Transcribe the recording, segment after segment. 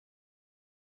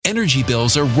energy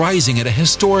bills are rising at a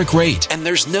historic rate, and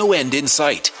there's no end in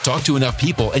sight. Talk to enough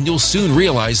people and you'll soon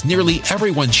realize nearly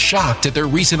everyone's shocked at their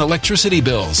recent electricity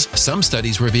bills. Some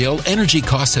studies reveal energy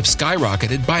costs have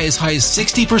skyrocketed by as high as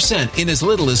 60% in as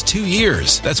little as 2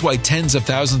 years. That's why tens of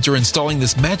thousands are installing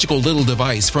this magical little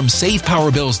device from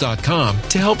SavePowerBills.com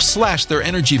to help slash their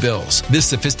energy bills. This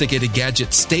sophisticated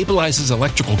gadget stabilizes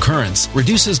electrical currents,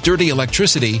 reduces dirty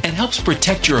electricity, and helps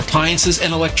protect your appliances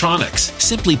and electronics.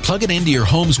 Simply plug it into your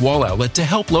home's wall outlet to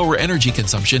help lower energy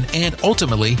consumption and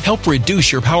ultimately help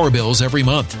reduce your power bills every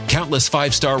month. Countless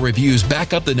 5-star reviews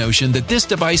back up the notion that this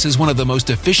device is one of the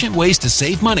most efficient ways to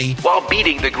save money while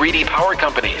beating the greedy power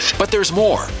companies. But there's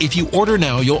more. If you order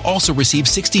now, you'll also receive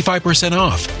 65%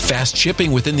 off, fast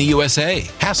shipping within the USA,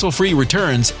 hassle-free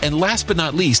returns, and last but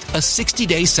not least, a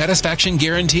 60-day satisfaction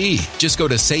guarantee. Just go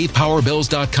to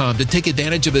SavePowerBills.com to take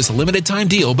advantage of this limited time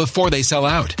deal before they sell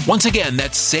out. Once again,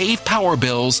 that's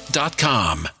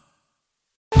SavePowerBills.com.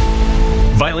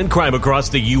 Violent crime across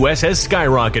the U.S. has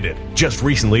skyrocketed. Just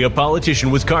recently, a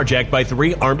politician was carjacked by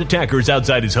 3 armed attackers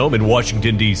outside his home in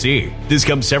Washington, D.C. This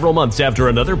comes several months after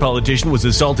another politician was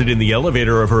assaulted in the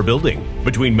elevator of her building.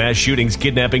 Between mass shootings,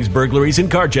 kidnappings, burglaries,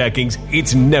 and carjackings,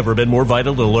 it's never been more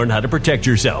vital to learn how to protect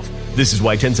yourself. This is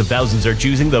why tens of thousands are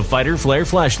choosing the Fighter Flare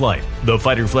flashlight. The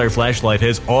Fighter Flare flashlight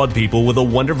has awed people with a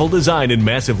wonderful design and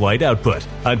massive light output.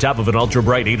 On top of an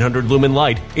ultra-bright 800-lumen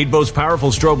light, it boasts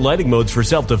powerful strobe lighting modes for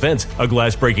self-defense, a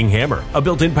glass-breaking hammer, a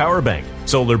built-in power bank,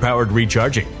 solar-powered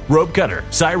recharging, rope cutter,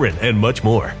 siren, and much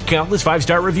more. Countless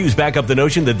 5-star reviews back up the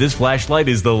notion that this flashlight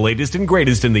is the latest and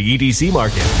greatest in the EDC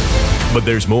market. But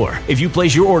there's more. If you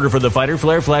place your order for the Fighter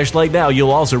Flare flashlight now,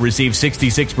 you'll also receive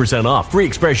 66% off, free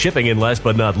express shipping, and last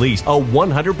but not least, a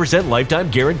 100% lifetime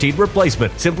guaranteed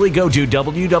replacement. Simply go to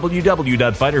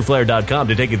www.fighterflare.com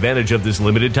to take advantage of this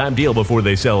limited time deal before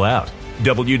they sell out.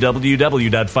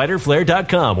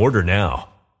 www.fighterflare.com. Order now.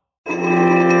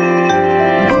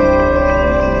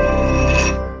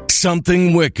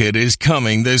 Something wicked is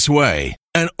coming this way,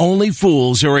 and only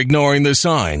fools are ignoring the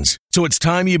signs. So it's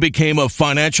time you became a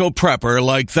financial prepper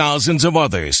like thousands of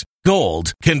others.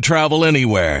 Gold can travel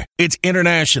anywhere. It's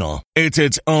international. It's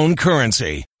its own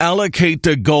currency. Allocate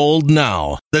to gold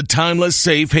now, the timeless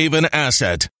safe haven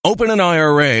asset. Open an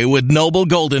IRA with Noble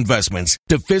Gold Investments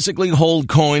to physically hold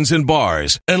coins and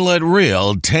bars and let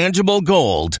real, tangible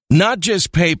gold, not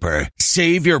just paper,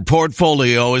 save your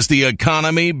portfolio as the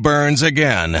economy burns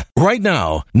again. Right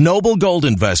now, Noble Gold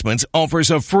Investments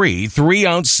offers a free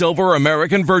 3-ounce silver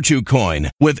American Virtue coin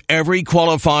with every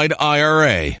qualified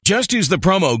IRA. Just use the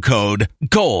promo code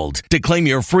GOLD to claim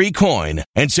your free coin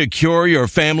and secure your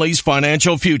family's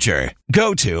financial future.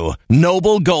 Go to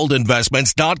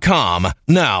NobleGoldInvestments.com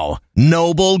now.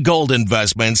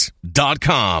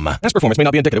 NobleGoldInvestments.com. Past performance may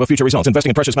not be indicative of future results. Investing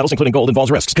in precious metals, including gold, involves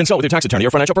risks. Consult with your tax attorney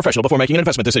or financial professional before making an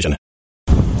investment decision.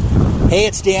 Hey,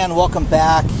 it's Dan. Welcome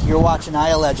back. You're watching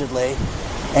iAllegedly.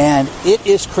 And it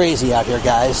is crazy out here,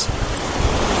 guys.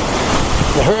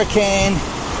 The hurricane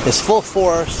is full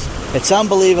force. It's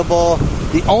unbelievable.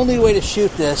 The only way to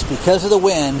shoot this, because of the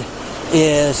wind,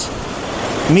 is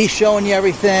me showing you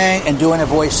everything and doing a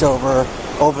voiceover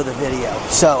over the video.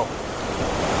 So,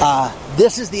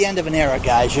 this is the end of an era,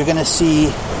 guys. You're going to see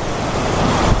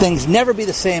things never be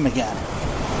the same again.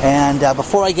 And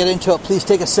before I get into it, please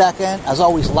take a second. As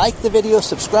always, like the video,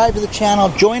 subscribe to the channel,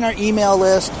 join our email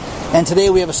list. And today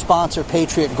we have a sponsor,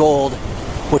 Patriot Gold,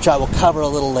 which I will cover a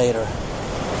little later.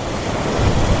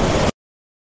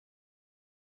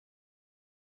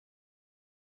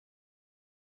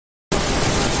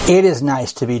 It is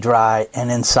nice to be dry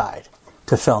and inside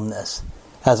to film this,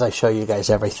 as I show you guys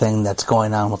everything that's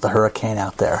going on with the hurricane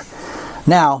out there.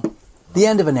 Now, the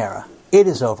end of an era. It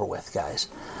is over with, guys.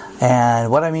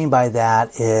 And what I mean by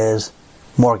that is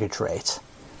mortgage rates.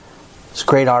 There's a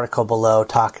great article below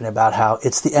talking about how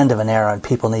it's the end of an era and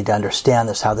people need to understand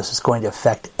this, how this is going to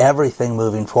affect everything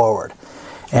moving forward.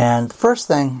 And the first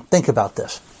thing, think about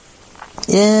this.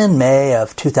 In May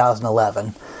of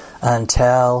 2011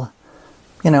 until,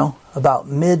 about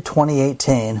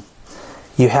mid-2018,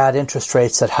 you had interest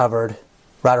rates that hovered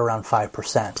right around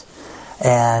 5%.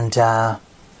 And,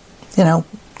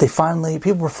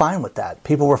 people were fine with that.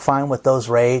 People were fine with those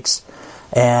rates.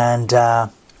 And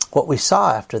what we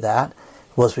saw after that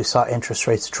was we saw interest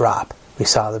rates drop. We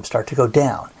saw them start to go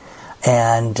down.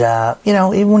 And,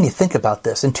 even when you think about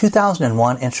this, in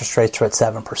 2001, interest rates were at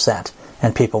 7%,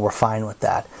 and people were fine with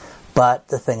that. But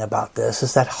the thing about this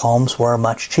is that homes were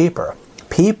much cheaper.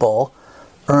 People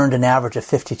earned an average of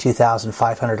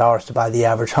 $52,500 to buy the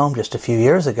average home just a few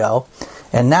years ago.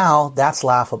 And now that's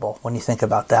laughable when you think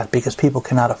about that, because people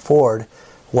cannot afford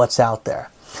what's out there.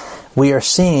 We are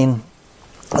seeing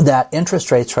that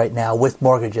interest rates right now with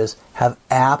mortgages have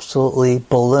absolutely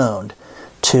ballooned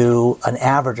to an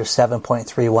average of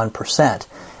 7.31%.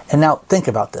 And now think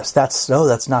about this. That's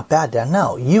not bad, Dan.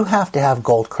 No, you have to have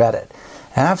gold credit.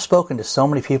 And I've spoken to so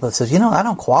many people that says, I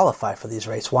don't qualify for these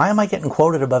rates. Why am I getting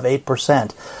quoted above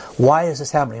 8%? Why is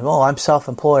this happening? Well, I'm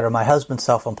self-employed or my husband's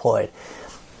self-employed.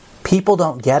 People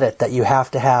don't get it that you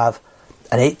have to have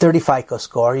an 830 FICO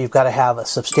score. You've got to have a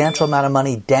substantial amount of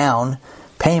money down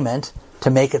payment to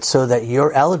make it so that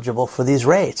you're eligible for these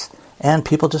rates. And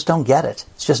people just don't get it.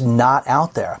 It's just not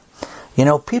out there.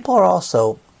 People are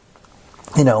also,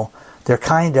 they're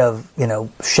kind of,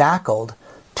 shackled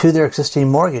to their existing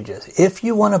mortgages. If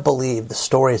you want to believe the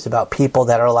stories about people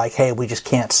that are like, hey, we just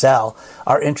can't sell,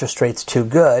 our interest rate's too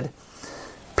good,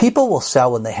 people will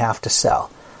sell when they have to sell.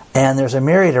 And there's a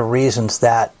myriad of reasons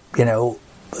that,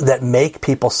 that make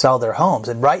people sell their homes.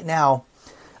 And right now,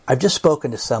 I've just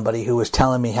spoken to somebody who was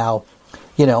telling me how,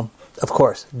 of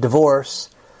course, divorce,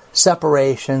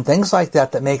 separation, things like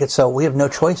that make it so we have no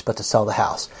choice but to sell the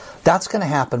house. That's going to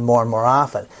happen more and more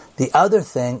often. The other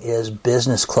thing is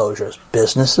business closures.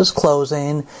 Businesses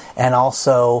closing, and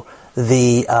also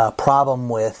the problem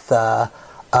with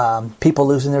people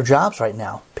losing their jobs right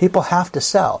now. People have to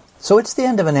sell. So it's the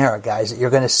end of an era, guys, that you're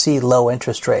going to see low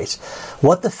interest rates.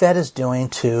 What the Fed is doing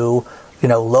to,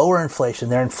 lower inflation,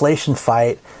 their inflation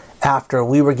fight after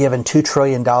we were given $2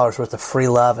 trillion worth of free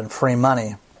love and free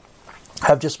money,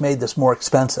 have just made this more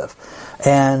expensive.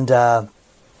 And,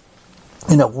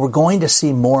 we're going to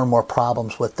see more and more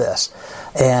problems with this.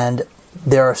 And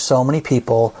there are so many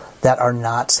people that are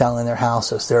not selling their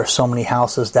houses. There are so many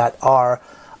houses that are,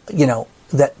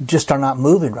 that just are not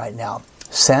moving right now.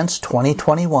 Since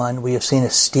 2021, we have seen a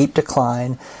steep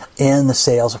decline in the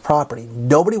sales of property.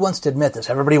 Nobody wants to admit this.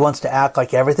 Everybody wants to act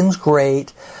like everything's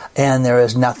great and there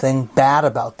is nothing bad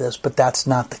about this, but that's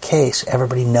not the case.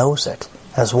 Everybody knows it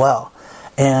as well.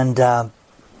 And,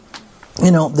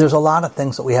 there's a lot of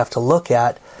things that we have to look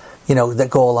at, that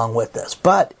go along with this.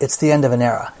 But it's the end of an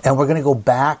era, and we're going to go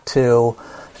back to,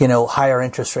 higher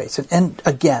interest rates. And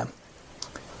again,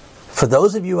 for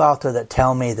those of you out there that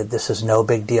tell me that this is no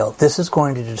big deal, this is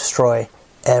going to destroy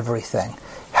everything.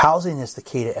 Housing is the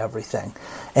key to everything.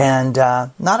 And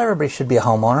not everybody should be a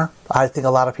homeowner. I think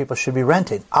a lot of people should be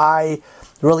renting. I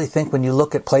really think when you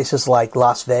look at places like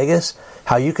Las Vegas,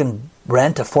 how you can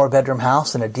rent a 4-bedroom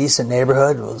house in a decent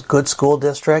neighborhood with a good school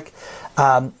district,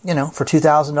 for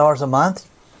 $2,000 a month,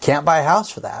 can't buy a house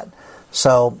for that.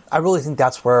 So I really think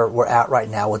that's where we're at right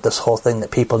now with this whole thing, that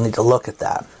people need to look at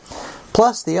that.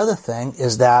 Plus, the other thing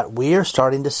is that we are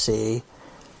starting to see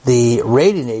the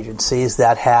rating agencies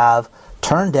that have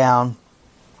turned down,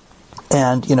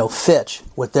 and, Fitch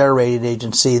with their rating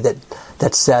agency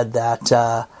that said that,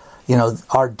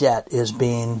 our debt is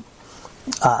being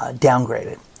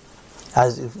downgraded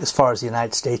as far as the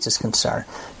United States is concerned.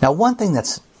 Now, one thing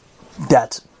that's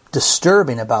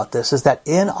disturbing about this is that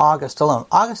in August alone,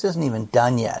 August isn't even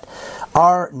done yet,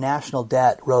 our national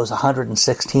debt rose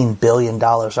 $116 billion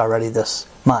already this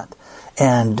month.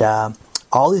 And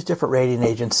all these different rating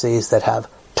agencies that have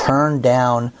turned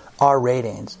down our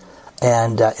ratings,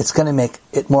 and it's going to make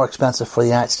it more expensive for the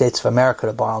United States of America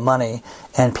to borrow money,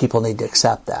 and people need to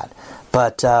accept that.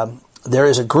 But there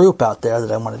is a group out there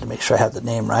that I wanted to make sure I have the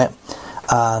name right.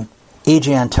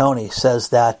 E.G. Antoni says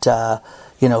that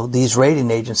these rating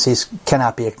agencies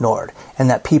cannot be ignored, and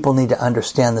that people need to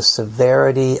understand the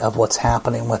severity of what's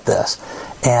happening with this.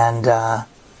 And,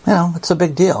 it's a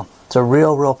big deal. It's a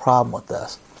real, real problem with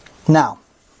this. Now,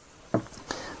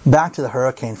 back to the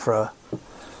hurricane for a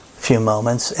few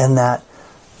moments, and that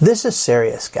this is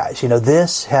serious, guys.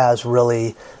 This has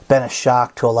really been a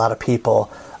shock to a lot of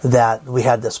people that we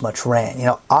had this much rain.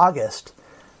 August,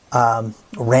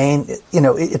 rain,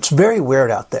 it's very weird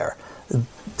out there.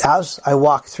 As I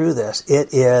walk through this,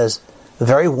 it is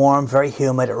very warm, very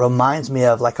humid. It reminds me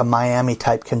of like a Miami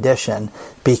type condition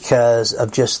because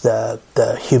of just the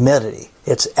humidity.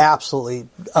 It's absolutely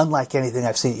unlike anything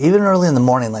I've seen. Even early in the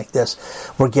morning like this,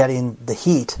 we're getting the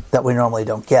heat that we normally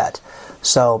don't get.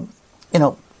 So,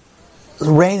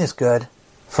 rain is good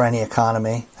for any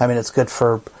economy. I mean, it's good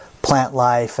for plant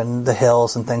life and the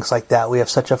hills and things like that. We have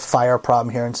such a fire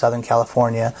problem here in Southern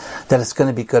California that it's going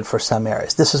to be good for some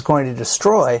areas. This is going to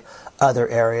destroy other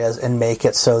areas and make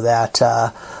it so that,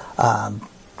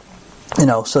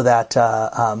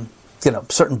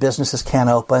 certain businesses can't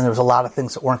open. There was a lot of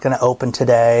things that weren't going to open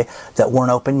today, that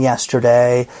weren't open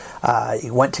yesterday.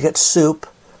 You went to get soup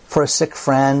for a sick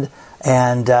friend,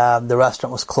 and the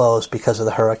restaurant was closed because of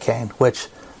the hurricane, which,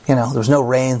 there was no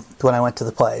rain when I went to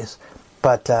the place.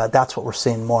 But that's what we're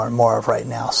seeing more and more of right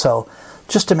now. So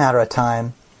just a matter of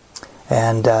time.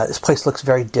 And this place looks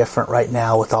very different right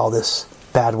now with all this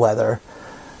bad weather.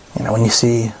 You know, when you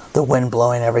see the wind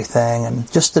blowing everything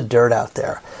and just the dirt out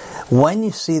there. When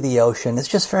you see the ocean, it's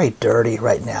just very dirty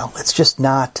right now. It's just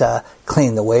not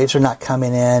clean. The waves are not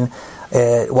coming in.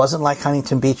 It wasn't like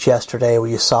Huntington Beach yesterday where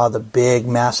you saw the big,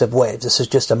 massive waves. This is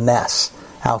just a mess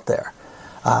out there.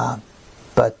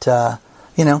 But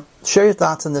share your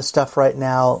thoughts on this stuff right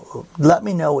now. Let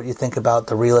me know what you think about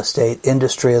the real estate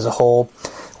industry as a whole.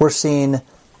 We're seeing,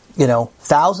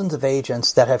 thousands of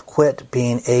agents that have quit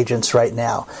being agents right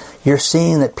now. You're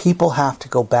seeing that people have to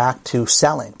go back to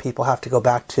selling. People have to go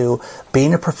back to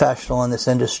being a professional in this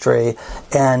industry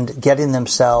and getting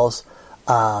themselves,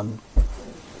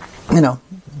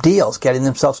 deals, getting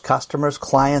themselves customers,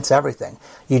 clients, everything.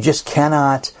 You just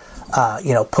cannot,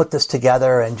 put this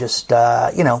together and just,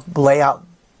 lay out,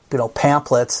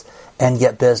 pamphlets and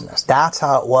get business. That's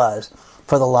how it was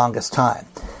for the longest time.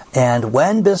 And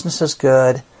when business is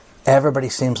good, everybody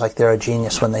seems like they're a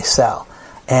genius when they sell.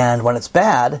 And when it's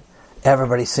bad,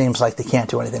 everybody seems like they can't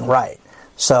do anything right.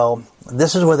 So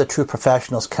this is where the true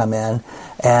professionals come in.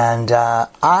 And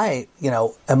I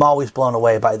am always blown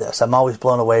away by this. I'm always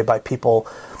blown away by people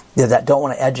that don't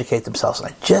want to educate themselves. And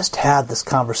I just had this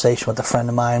conversation with a friend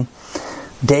of mine.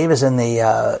 Dave is in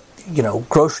the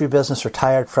grocery business,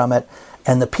 retired from it.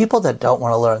 And the people that don't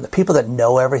want to learn, the people that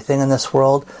know everything in this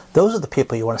world, those are the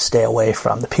people you want to stay away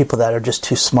from. The people that are just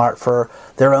too smart for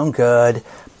their own good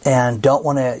and don't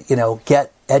want to,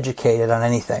 get educated on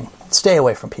anything. Stay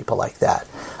away from people like that.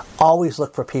 Always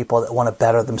look for people that want to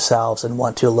better themselves and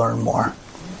want to learn more.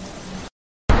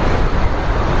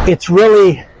 It's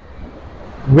really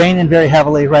raining very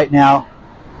heavily right now.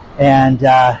 And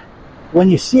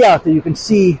when you see out there, you can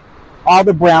see all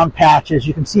the brown patches.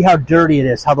 You can see how dirty it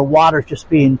is, how the water's just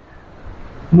being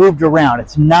moved around.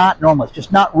 It's not normal. It's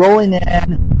just not rolling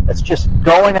in. It's just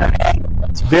going at an angle.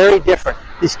 It's very different.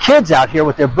 These kids out here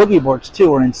with their boogie boards,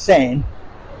 too, are insane.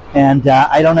 And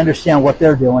I don't understand what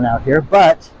they're doing out here.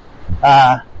 But,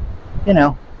 cover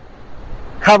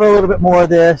a little bit more of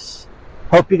this.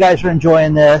 Hope you guys are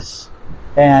enjoying this.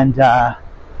 And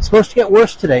it's supposed to get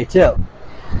worse today, too.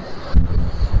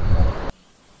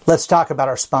 Let's talk about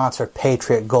our sponsor,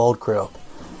 Patriot Gold Group.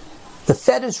 The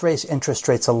Fed has raised interest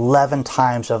rates 11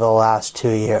 times over the last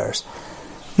 2 years.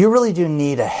 You really do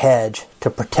need a hedge to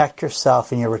protect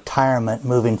yourself in your retirement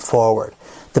moving forward.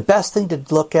 The best thing to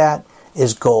look at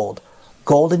is gold.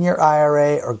 Gold in your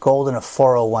IRA or gold in a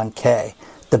 401k.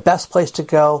 The best place to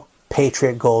go,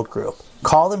 Patriot Gold Group.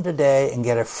 Call them today and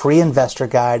get a free investor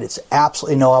guide. It's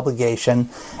absolutely no obligation.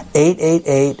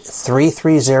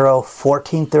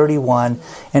 888-330-1431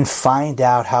 and find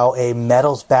out how a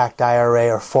metals-backed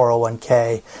IRA or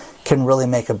 401k can really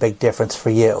make a big difference for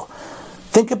you.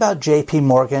 Think about JP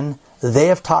Morgan. They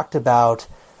have talked about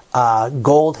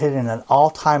gold hitting an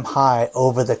all-time high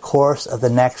over the course of the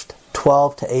next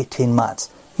 12 to 18 months.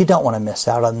 You don't want to miss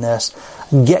out on this.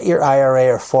 Get your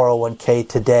IRA or 401k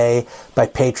today by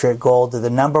Patriot Gold. They're the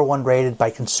number one rated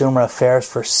by Consumer Affairs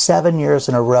for 7 years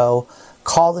in a row.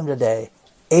 Call them today.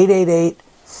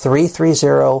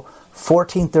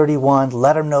 888-330-1431.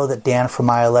 Let them know that Dan from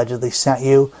I Allegedly sent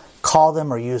you. Call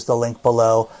them or use the link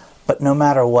below. But no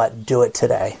matter what, do it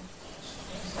today.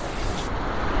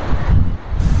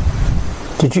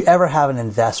 Did you ever have an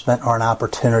investment or an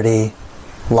opportunity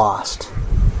lost?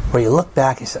 Where you look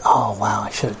back and you say, oh, wow, I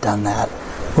should have done that.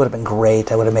 It would have been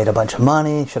great. I would have made a bunch of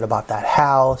money. Should have bought that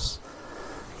house.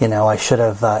 I should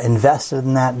have invested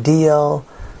in that deal.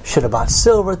 Should have bought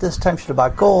silver at this time. Should have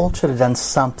bought gold. Should have done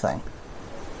something.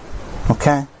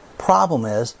 Okay? Problem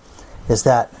is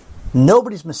that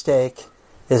nobody's mistake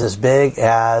is as big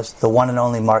as the one and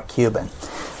only Mark Cuban.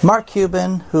 Mark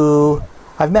Cuban, who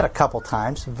I've met a couple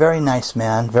times, very nice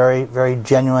man, very, very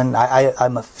genuine.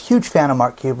 I'm a huge fan of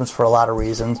Mark Cuban's for a lot of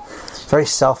reasons. Very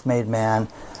self-made man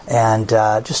and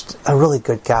just a really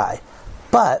good guy.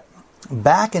 But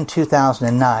back in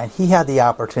 2009, he had the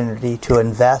opportunity to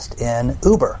invest in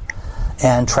Uber.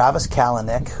 And Travis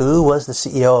Kalanick, who was the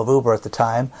CEO of Uber at the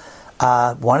time,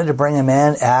 wanted to bring him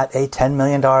in at a $10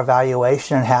 million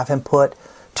valuation and have him put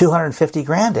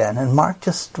 $250,000 in. And Mark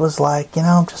just was like,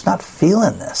 I'm just not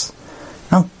feeling this.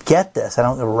 I don't get this. I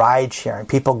don't ride sharing.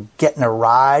 People getting a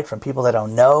ride from people they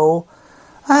don't know.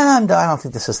 I don't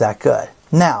think this is that good.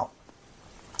 Now,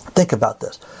 think about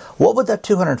this. What would that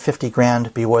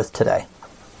 $250,000 be worth today?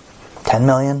 10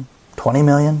 million? 20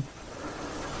 million?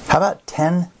 How about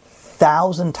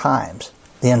 10,000 times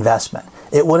the investment?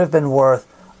 It would have been worth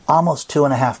almost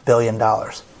 $2.5 billion.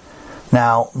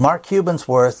 Now, Mark Cuban's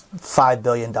worth $5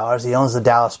 billion. He owns the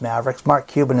Dallas Mavericks. Mark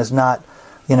Cuban is not,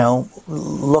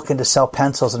 looking to sell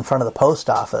pencils in front of the post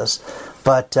office.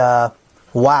 But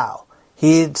wow,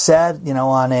 he said,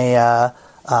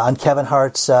 on Kevin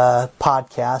Hart's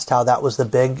podcast, how that was the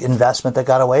big investment that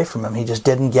got away from him. He just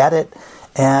didn't get it,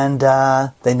 and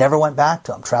they never went back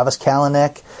to him. Travis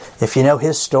Kalanick, if you know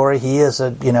his story, he is a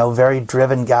very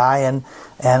driven guy, and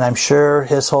I'm sure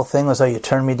his whole thing was, you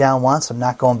turned me down once, I'm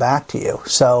not going back to you.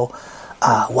 So,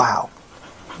 wow,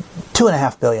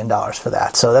 $2.5 billion for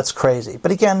that. So that's crazy.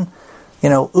 But again,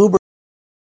 Uber.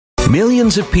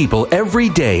 Millions of people every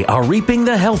day are reaping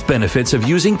the health benefits of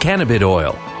using cannabis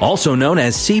oil, also known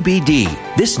as CBD.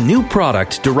 This new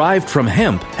product derived from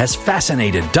hemp has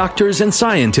fascinated doctors and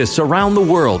scientists around the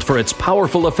world for its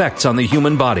powerful effects on the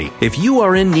human body. If you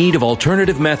are in need of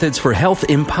alternative methods for health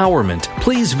empowerment,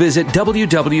 please visit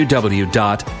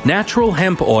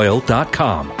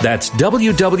www.naturalhempoil.com. That's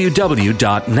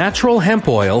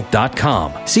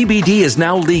www.naturalhempoil.com. CBD is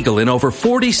now legal in over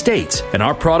 40 states, and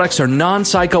our products are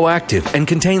non-psychoactive and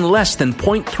contain less than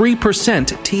 0.3%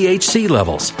 THC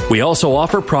levels. We also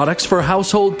offer products for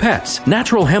household pets.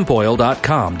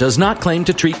 NaturalHempOil.com does not claim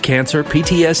to treat cancer,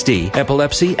 PTSD,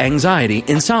 epilepsy, anxiety,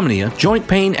 insomnia, joint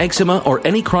pain, eczema, or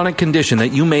any chronic condition that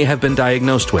you may have been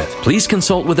diagnosed with. Please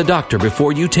consult with a doctor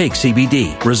before you take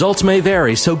CBD. Results may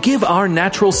vary, so give our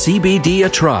natural CBD a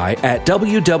try at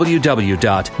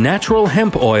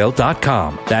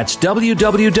www.naturalhempoil.com. That's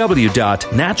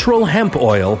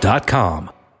www.naturalhempoil.com.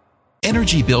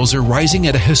 Energy bills are rising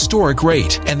at a historic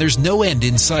rate, and there's no end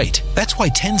in sight. That's why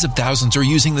tens of thousands are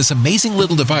using this amazing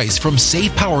little device from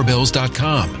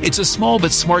SavePowerBills.com. It's a small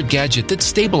but smart gadget that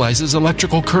stabilizes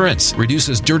electrical currents,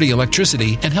 reduces dirty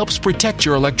electricity, and helps protect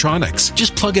your electronics.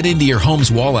 Just plug it into your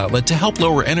home's wall outlet to help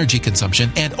lower energy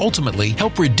consumption and ultimately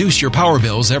help reduce your power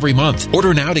bills every month.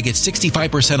 Order now to get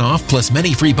 65% off plus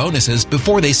many free bonuses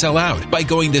before they sell out by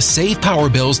going to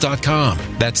SavePowerBills.com.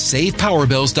 That's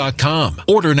SavePowerBills.com.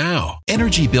 Order now.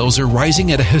 Energy bills are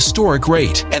rising at a historic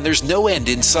rate, and there's no end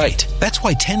in sight. That's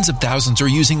why tens of thousands are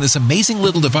using this amazing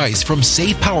little device from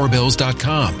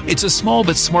SavePowerBills.com. It's a small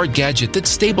but smart gadget that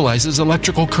stabilizes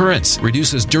electrical currents,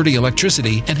 reduces dirty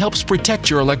electricity, and helps protect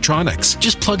your electronics.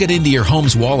 Just plug it into your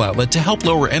home's wall outlet to help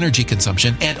lower energy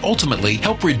consumption and ultimately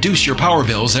help reduce your power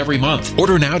bills every month.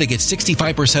 Order now to get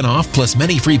 65% off plus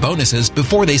many free bonuses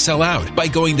before they sell out by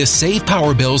going to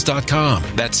SavePowerBills.com.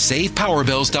 That's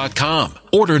SavePowerBills.com.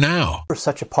 Order now. We're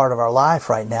such a part of our life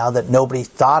right now that nobody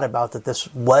thought about that this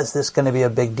going to be a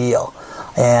big deal,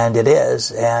 and it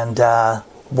is. And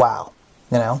wow,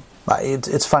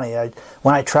 it's funny.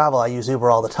 When I travel, I use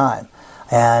Uber all the time,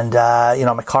 and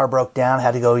my car broke down, I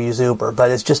had to go use Uber.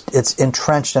 But it's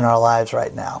entrenched in our lives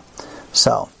right now.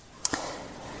 So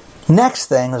next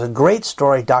thing is a great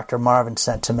story Dr. Marvin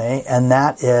sent to me, and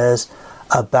that is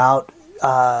about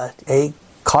a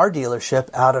car dealership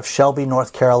out of Shelby,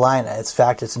 North Carolina. In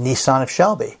fact, it's Nissan of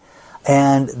Shelby.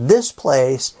 And this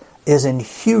place is in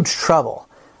huge trouble.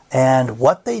 And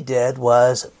what they did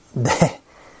was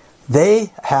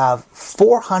they have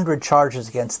 400 charges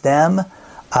against them,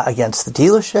 against the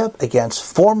dealership, against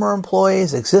former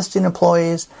employees, existing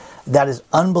employees. That is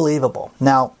unbelievable.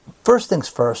 Now, first things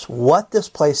first, what this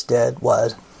place did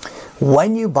was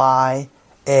when you buy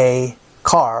a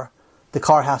car, the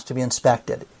car has to be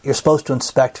inspected. You're supposed to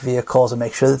inspect vehicles and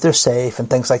make sure that they're safe and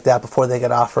things like that before they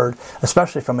get offered,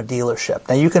 especially from a dealership.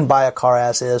 Now, you can buy a car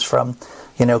as is from,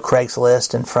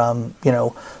 Craigslist and from,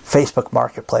 Facebook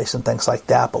Marketplace and things like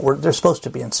that, but they're supposed to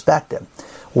be inspected.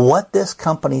 What this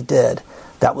company did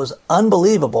that was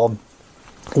unbelievable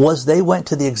was they went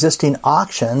to the existing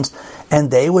auctions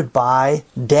and they would buy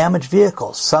damaged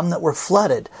vehicles, some that were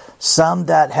flooded, some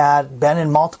that had been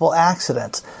in multiple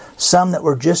accidents, some that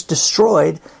were just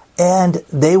destroyed, and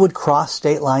they would cross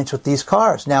state lines with these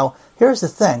cars. Now, here's the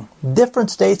thing. Different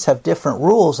states have different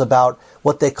rules about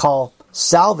what they call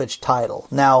salvage title.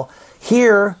 Now,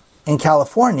 here in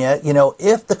California,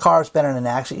 if the car's been in an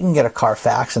accident, you can get a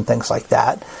Carfax and things like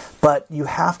that, but you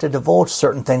have to divulge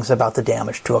certain things about the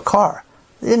damage to a car.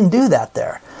 They didn't do that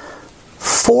there.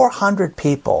 400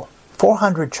 people,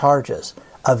 400 charges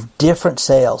of different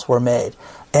sales were made.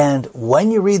 And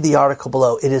when you read the article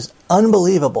below, it is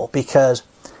unbelievable because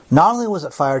not only was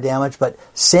it fire damage, but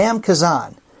Sam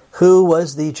Kazan, who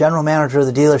was the general manager of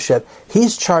the dealership,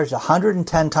 he's charged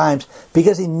 110 times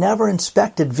because he never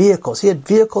inspected vehicles. He had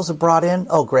vehicles that brought in,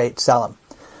 oh great, sell them,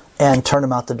 and turn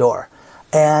them out the door.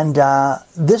 And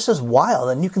this is wild.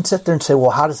 And you can sit there and say,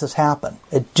 well, how does this happen?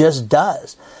 It just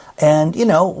does. And,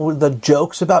 the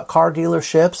jokes about car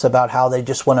dealerships, about how they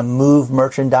just want to move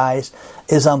merchandise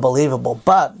is unbelievable.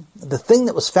 But the thing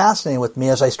that was fascinating with me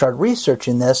as I started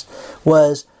researching this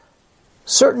was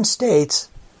certain states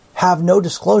have no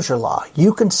disclosure law.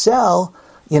 You can sell,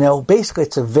 basically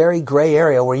it's a very gray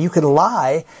area where you can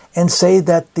lie and say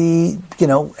that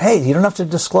hey, you don't have to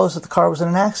disclose that the car was in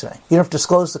an accident. You don't have to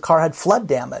disclose the car had flood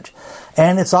damage.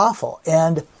 And it's awful.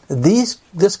 And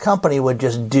this company would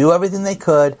just do everything they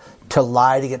could to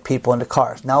lie to get people into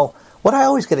cars. Now, what I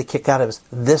always get a kick out of is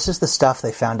this is the stuff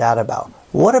they found out about.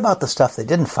 What about the stuff they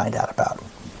didn't find out about?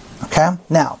 Okay?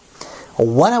 Now,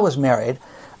 when I was married,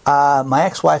 my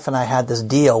ex-wife and I had this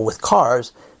deal with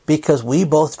cars because we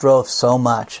both drove so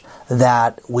much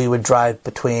that we would drive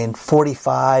between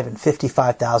 45 and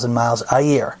 55,000 miles a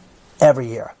year, every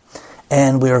year.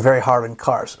 And we were very hard on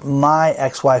cars. My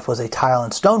ex-wife was a tile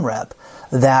and stone rep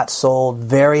that sold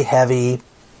very heavy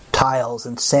tiles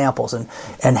and samples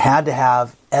and had to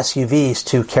have SUVs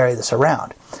to carry this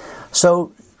around.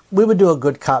 So we would do a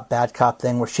good cop, bad cop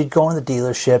thing where she'd go in the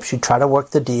dealership, she'd try to work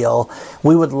the deal.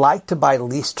 We would like to buy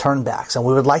lease turnbacks, and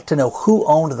we would like to know who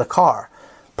owned the car.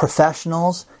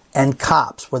 Professionals and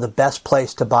cops were the best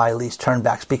place to buy lease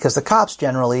turnbacks because the cops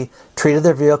generally treated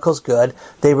their vehicles good.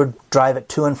 They would drive it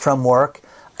to and from work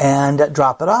and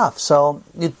drop it off. So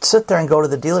you'd sit there and go to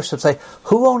the dealership and say,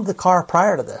 who owned the car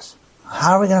prior to this?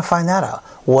 How are we going to find that out?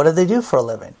 What did they do for a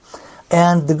living?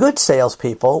 And the good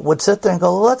salespeople would sit there and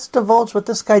go, let's divulge what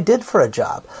this guy did for a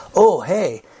job. Oh,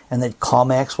 hey. And they'd call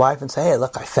my ex-wife and say, hey,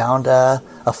 look, I found a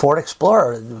Ford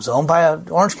Explorer. It was owned by an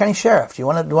Orange County sheriff. Do you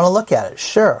want to look at it?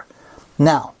 Sure.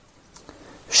 Now,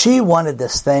 she wanted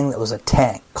this thing that was a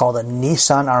tank called a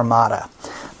Nissan Armada.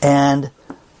 And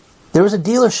there was a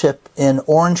dealership in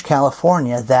Orange,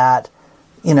 California that,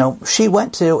 she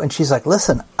went to, and she's like,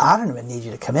 listen, I don't even need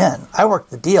you to come in. I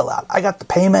worked the deal out. I got the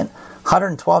payment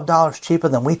 $112 cheaper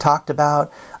than we talked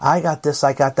about. I got this,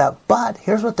 I got that. But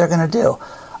here's what they're going to do.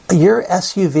 Your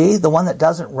SUV, the one that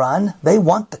doesn't run, they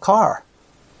want the car.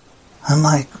 I'm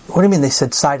like, what do you mean? They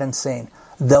said sight unseen.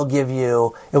 They'll give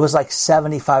you, it was like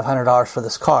 $7,500 for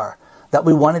this car that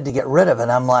we wanted to get rid of.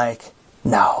 And I'm like,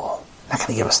 no, not going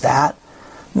to give us that.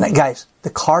 And guys, the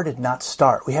car did not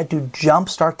start. We had to jump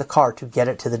start the car to get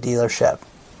it to the dealership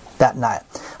that night.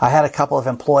 I had a couple of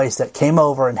employees that came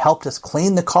over and helped us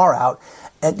clean the car out,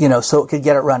 and, so it could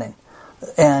get it running.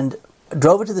 And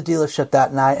drove it to the dealership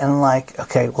that night, and I'm like,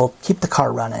 okay, well, keep the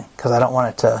car running because I don't want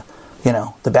it to,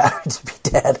 the battery to be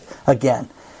dead again.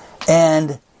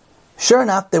 And sure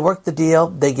enough, they worked the deal.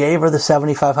 They gave her the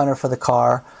 $7,500 for the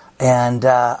car, and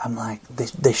I'm like,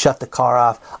 they shut the car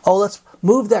off. Oh, let's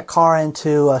move that car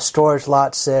into storage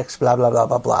lot 6, blah, blah, blah,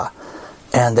 blah, blah.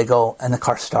 And they go, and the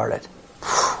car started.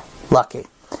 Lucky.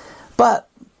 But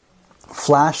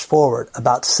flash forward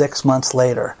about 6 months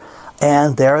later,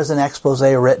 and there is an expose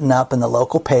written up in the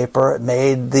local paper. It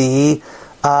made the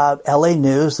LA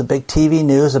news, the big TV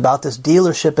news about this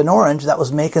dealership in Orange that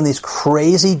was making these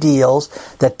crazy deals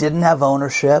that didn't have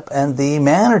ownership. And the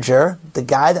manager, the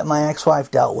guy that my ex-wife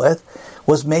dealt with,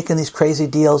 was making these crazy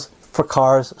deals for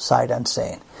cars sight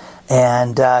unseen.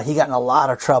 And he got in a lot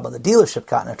of trouble. The dealership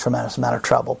got in a tremendous amount of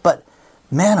trouble. But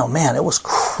man, oh man, it was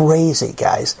crazy,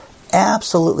 guys.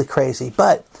 Absolutely crazy.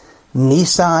 But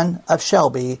Nissan of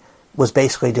Shelby was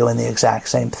basically doing the exact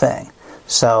same thing.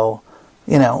 So,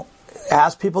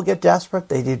 as people get desperate,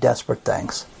 they do desperate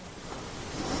things.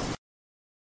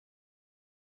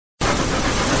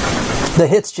 The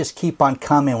hits just keep on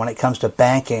coming when it comes to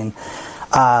banking.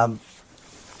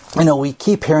 We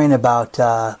keep hearing about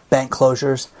bank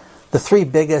closures. The three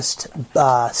biggest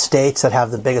states that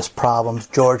have the biggest problems,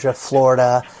 Georgia,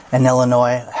 Florida, and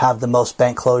Illinois, have the most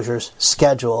bank closures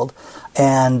scheduled.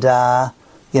 And,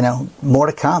 more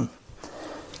to come.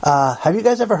 Have you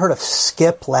guys ever heard of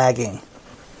skip lagging?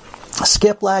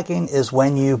 Skip lagging is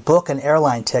when you book an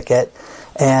airline ticket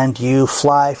and you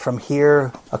fly from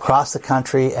here across the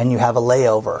country and you have a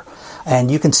layover. And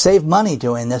you can save money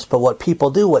doing this, but what people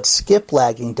do, what skip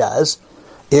lagging does,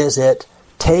 is it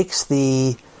takes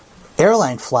the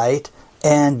airline flight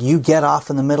and you get off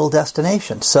in the middle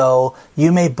destination. So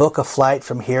you may book a flight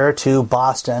from here to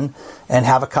Boston and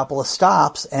have a couple of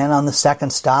stops, and on the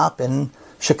second stop in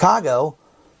Chicago,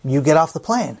 you get off the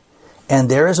plane. And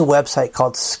there is a website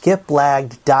called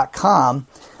skiplagged.com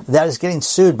that is getting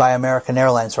sued by American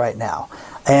Airlines right now.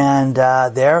 And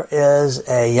there is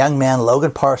a young man,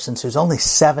 Logan Parsons, who's only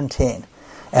 17.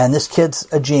 And this kid's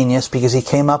a genius because he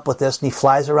came up with this, and he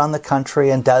flies around the country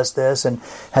and does this and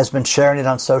has been sharing it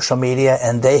on social media,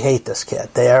 and they hate this kid.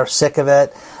 They are sick of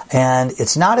it, and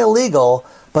it's not illegal,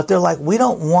 but they're like, we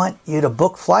don't want you to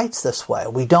book flights this way.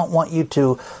 We don't want you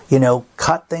to,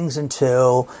 cut things in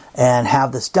two and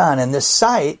have this done. And this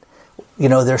site,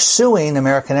 they're suing,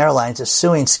 American Airlines is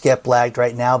suing Skiplagged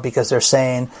right now because they're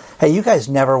saying, hey, you guys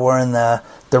never were in the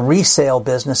resale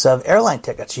business of airline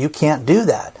tickets. You can't do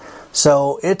that.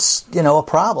 So it's, a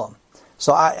problem.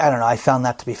 So I don't know, I found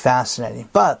that to be fascinating.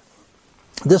 But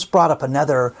this brought up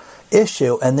another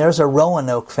issue, and there's a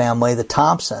Roanoke family, the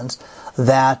Thompsons,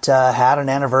 that had an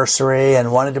anniversary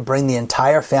and wanted to bring the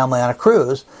entire family on a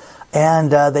cruise.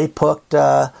 And they booked,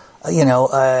 a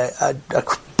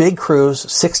big cruise,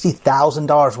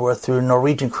 $60,000 worth through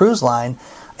Norwegian Cruise Line.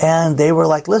 And they were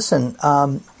like, listen,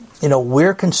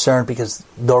 we're concerned because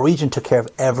Norwegian took care of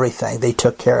everything. They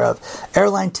took care of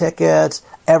airline tickets,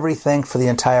 everything for the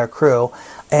entire crew.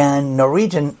 And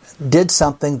Norwegian did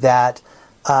something that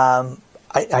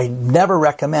I never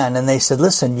recommend. And they said,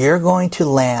 listen, you're going to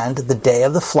land the day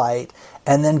of the flight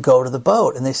and then go to the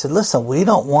boat. And they said, listen, we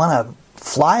don't want to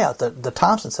fly out. The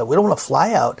Thompsons said, we don't want to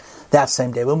fly out that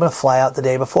same day. We want to fly out the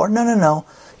day before. No.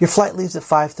 Your flight leaves at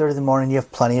 5:30 in the morning. You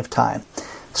have plenty of time.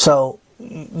 So,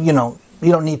 you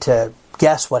don't need to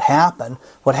guess what happened.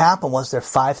 What happened was their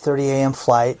 5:30 a.m.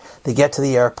 flight, they get to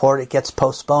the airport, it gets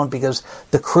postponed because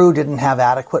the crew didn't have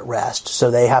adequate rest, so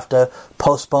they have to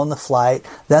postpone the flight.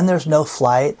 Then there's no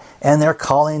flight, and they're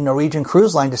calling Norwegian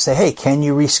Cruise Line to say, hey, can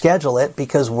you reschedule it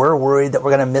because we're worried that we're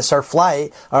going to miss our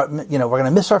flight, or we're going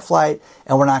to miss our flight,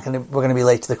 and we're going to be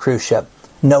late to the cruise ship.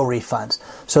 No refunds.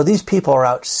 So these people are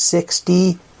out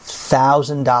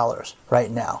 $60,000 right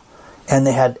now, and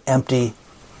they had empty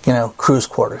cruise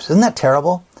quarters. Isn't that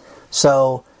terrible?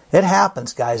 So it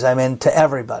happens, guys. I mean, to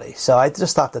everybody. So I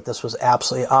just thought that this was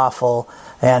absolutely awful.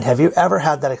 And have you ever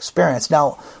had that experience?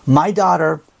 Now, my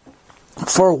daughter,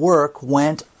 for work,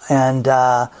 went and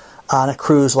on a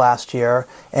cruise last year,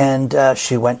 and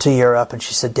she went to Europe, and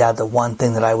she said, Dad, the one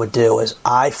thing that I would do is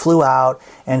I flew out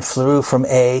and flew from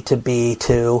A to B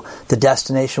to the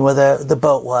destination where the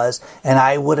boat was, and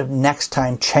I would have next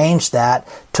time changed that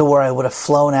to where I would have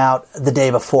flown out the day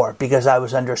before because I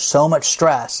was under so much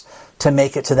stress to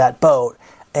make it to that boat,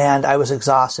 and I was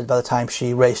exhausted by the time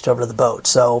she raced over to the boat.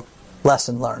 So,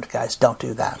 lesson learned, guys. Don't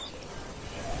do that.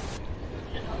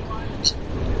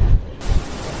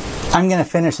 I'm going to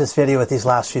finish this video with these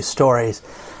last few stories.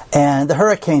 And the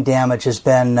hurricane damage has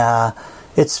been, the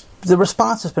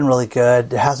response has been really good.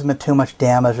 There hasn't been too much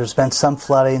damage. There's been some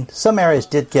flooding. Some areas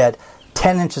did get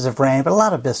 10 inches of rain, but a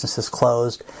lot of businesses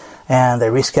closed. And they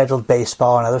rescheduled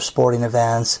baseball and other sporting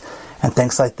events and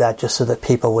things like that just so that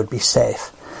people would be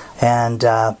safe. And,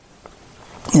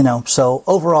 so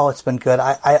overall it's been good.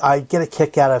 I get a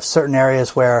kick out of certain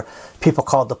areas where people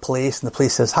called the police and the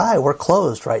police says, hi, we're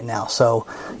closed right now. So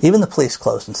even the police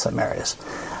closed in some areas.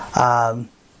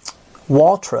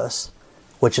 Walters,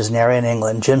 which is an area in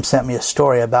England, Jim sent me a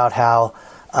story about how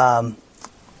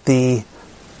the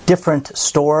different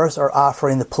stores are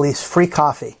offering the police free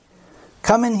coffee.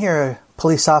 Come in here,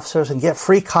 police officers, and get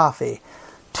free coffee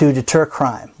to deter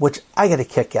crime, which I get a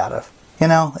kick out of.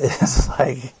 It's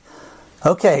like,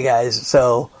 okay, guys,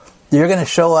 so you're going to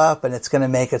show up and it's going to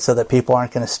make it so that people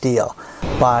aren't going to steal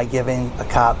by giving a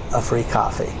cop a free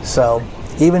coffee. So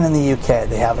even in the UK,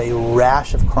 they have a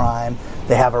rash of crime.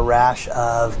 They have a rash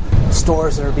of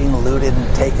stores that are being looted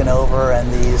and taken over,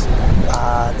 and these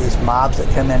mobs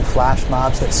that come in, flash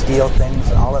mobs that steal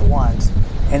things all at once.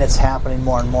 And it's happening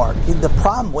more and more. The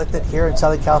problem with it here in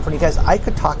Southern California, guys, I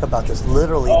could talk about this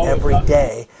literally every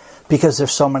day because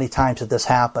there's so many times that this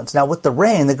happens. Now, with the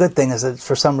rain, the good thing is that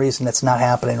for some reason it's not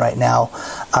happening right now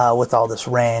with all this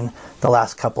rain the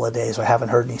last couple of days. I haven't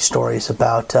heard any stories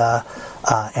about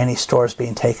any stores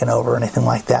being taken over or anything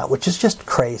like that, which is just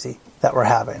crazy that we're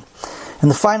having. And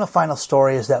the final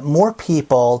story is that more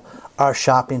people are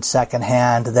shopping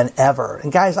secondhand than ever.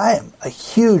 And guys, I am a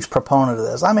huge proponent of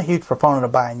this. I'm a huge proponent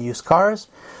of buying used cars.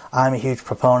 I'm a huge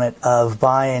proponent of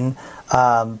buying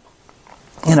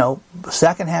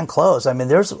secondhand clothes. I mean,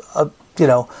 there's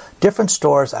different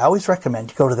stores. I always recommend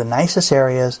you go to the nicest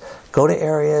areas, go to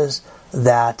areas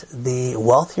that the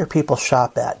wealthier people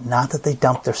shop at. Not that they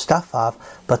dump their stuff off,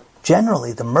 but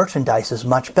generally the merchandise is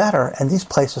much better, and these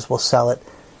places will sell it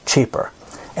cheaper.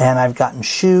 And I've gotten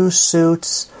shoes,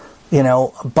 suits,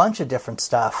 a bunch of different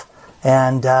stuff.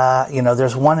 And,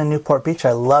 there's one in Newport Beach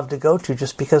I love to go to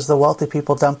just because the wealthy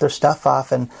people dump their stuff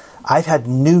off. And I've had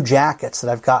new jackets that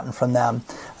I've gotten from them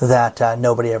that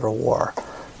nobody ever wore.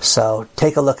 So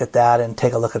take a look at that and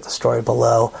take a look at the story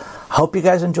below. Hope you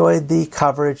guys enjoyed the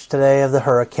coverage today of the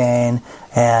hurricane.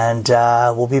 And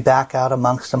we'll be back out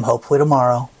amongst them hopefully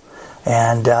tomorrow.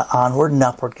 And onward and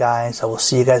upward, guys. I will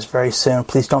see you guys very soon.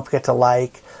 Please don't forget to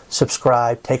like,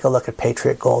 subscribe, take a look at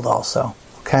Patriot Gold also.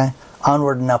 Okay?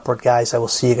 Onward and upward, guys. I will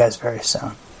see you guys very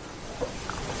soon.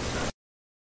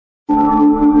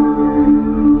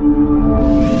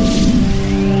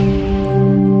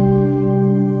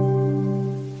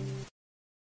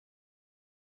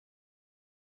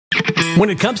 When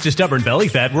it comes to stubborn belly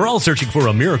fat, we're all searching for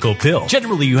a miracle pill.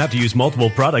 Generally, you have to use multiple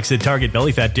products that target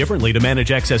belly fat differently to manage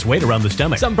excess weight around the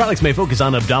stomach. Some products may focus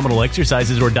on abdominal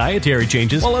exercises or dietary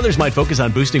changes, while others might focus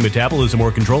on boosting metabolism or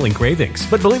controlling cravings.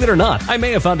 But believe it or not, I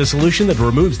may have found a solution that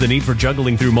removes the need for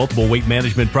juggling through multiple weight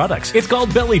management products. It's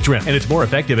called Belly Trim, and it's more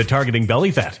effective at targeting belly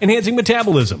fat, enhancing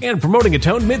metabolism, and promoting a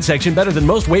toned midsection better than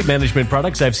most weight management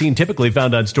products I've seen typically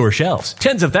found on store shelves.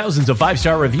 Tens of thousands of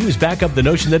 5-star reviews back up the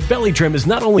notion that Belly Trim is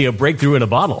not only a breakthrough in a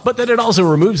bottle, but that it also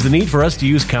removes the need for us to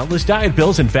use countless diet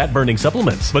pills and fat-burning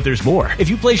supplements. But there's more. If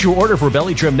you place your order for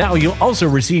Belly Trim now, you'll also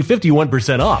receive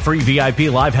 51% off, free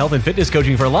VIP live health and fitness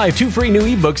coaching for life, 2 free new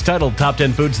ebooks titled Top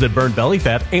 10 Foods That Burn Belly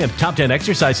Fat and Top 10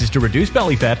 Exercises to Reduce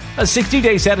Belly Fat, a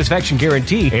 60-day satisfaction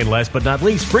guarantee, and last but not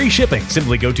least, free shipping.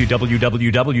 Simply go to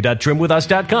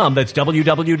www.trimwithus.com. That's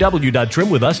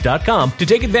www.trimwithus.com to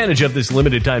take advantage of this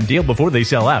limited time deal before they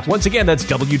sell out. Once again, that's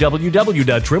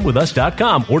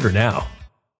www.trimwithus.com. Order now.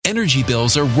 Energy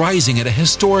bills are rising at a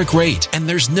historic rate, and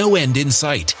there's no end in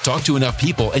sight. Talk to enough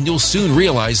people, and you'll soon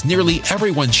realize nearly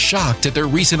everyone's shocked at their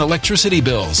recent electricity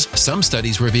bills. Some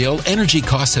studies reveal energy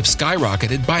costs have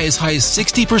skyrocketed by as high as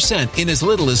 60% in as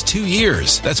little as 2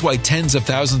 years. That's why tens of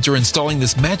thousands are installing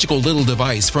this magical little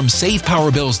device from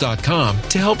SavePowerBills.com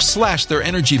to help slash their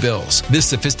energy bills. This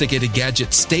sophisticated gadget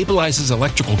stabilizes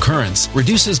electrical currents,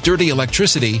 reduces dirty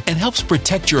electricity, and helps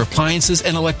protect your appliances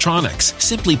and electronics.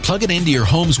 Simply plug it into your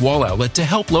home's wall outlet to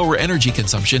help lower energy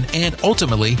consumption and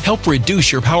ultimately help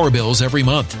reduce your power bills every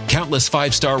month. Countless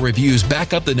 5-star reviews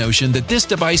back up the notion that this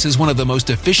device is one of the most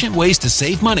efficient ways to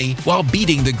save money while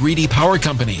beating the greedy power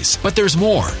companies. But there's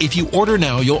more. If you order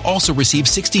now, you'll also receive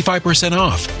 65%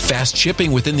 off, fast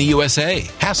shipping within the USA,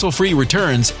 hassle-free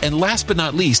returns, and last but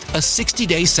not least, a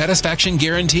 60-day satisfaction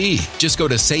guarantee. Just go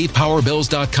to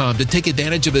SavePowerBills.com to take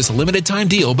advantage of this limited time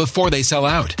deal before they sell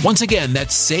out. Once again,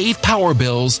 that's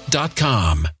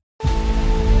SavePowerBills.com.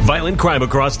 Violent crime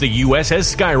across the U.S.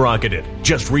 has skyrocketed.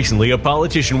 Just recently, a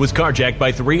politician was carjacked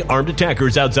by 3 armed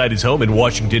attackers outside his home in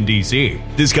Washington, D.C.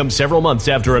 This comes several months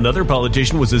after another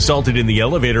politician was assaulted in the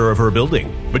elevator of her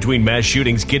building. Between mass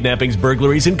shootings, kidnappings,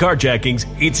 burglaries, and carjackings,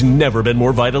 it's never been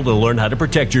more vital to learn how to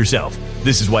protect yourself.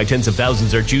 This is why tens of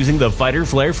thousands are choosing the Fighter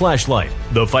Flare flashlight.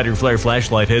 The Fighter Flare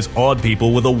flashlight has awed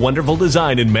people with a wonderful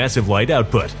design and massive light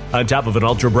output. On top of an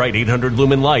ultra-bright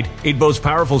 800-lumen light, it boasts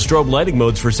powerful strobe lighting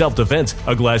modes for self-defense,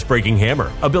 a glass-breaking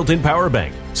hammer, a built-in power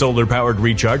bank, solar-powered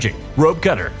recharging, rope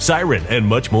cutter, siren, and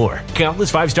much more.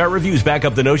 Countless 5-star reviews back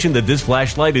up the notion that this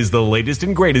flashlight is the latest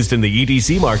and greatest in the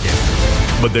EDC market.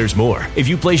 But there's more. If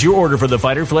you place your order for the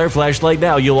Fighter Flare flashlight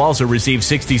now, you'll also receive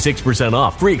 66%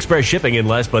 off, free express shipping, and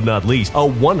last but not least, a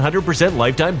 100%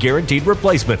 lifetime guaranteed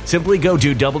replacement. Simply go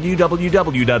to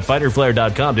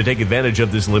www.fighterflare.com to take advantage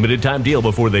of this limited time deal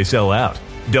before they sell out.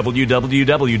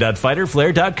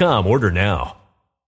 www.fighterflare.com. Order now.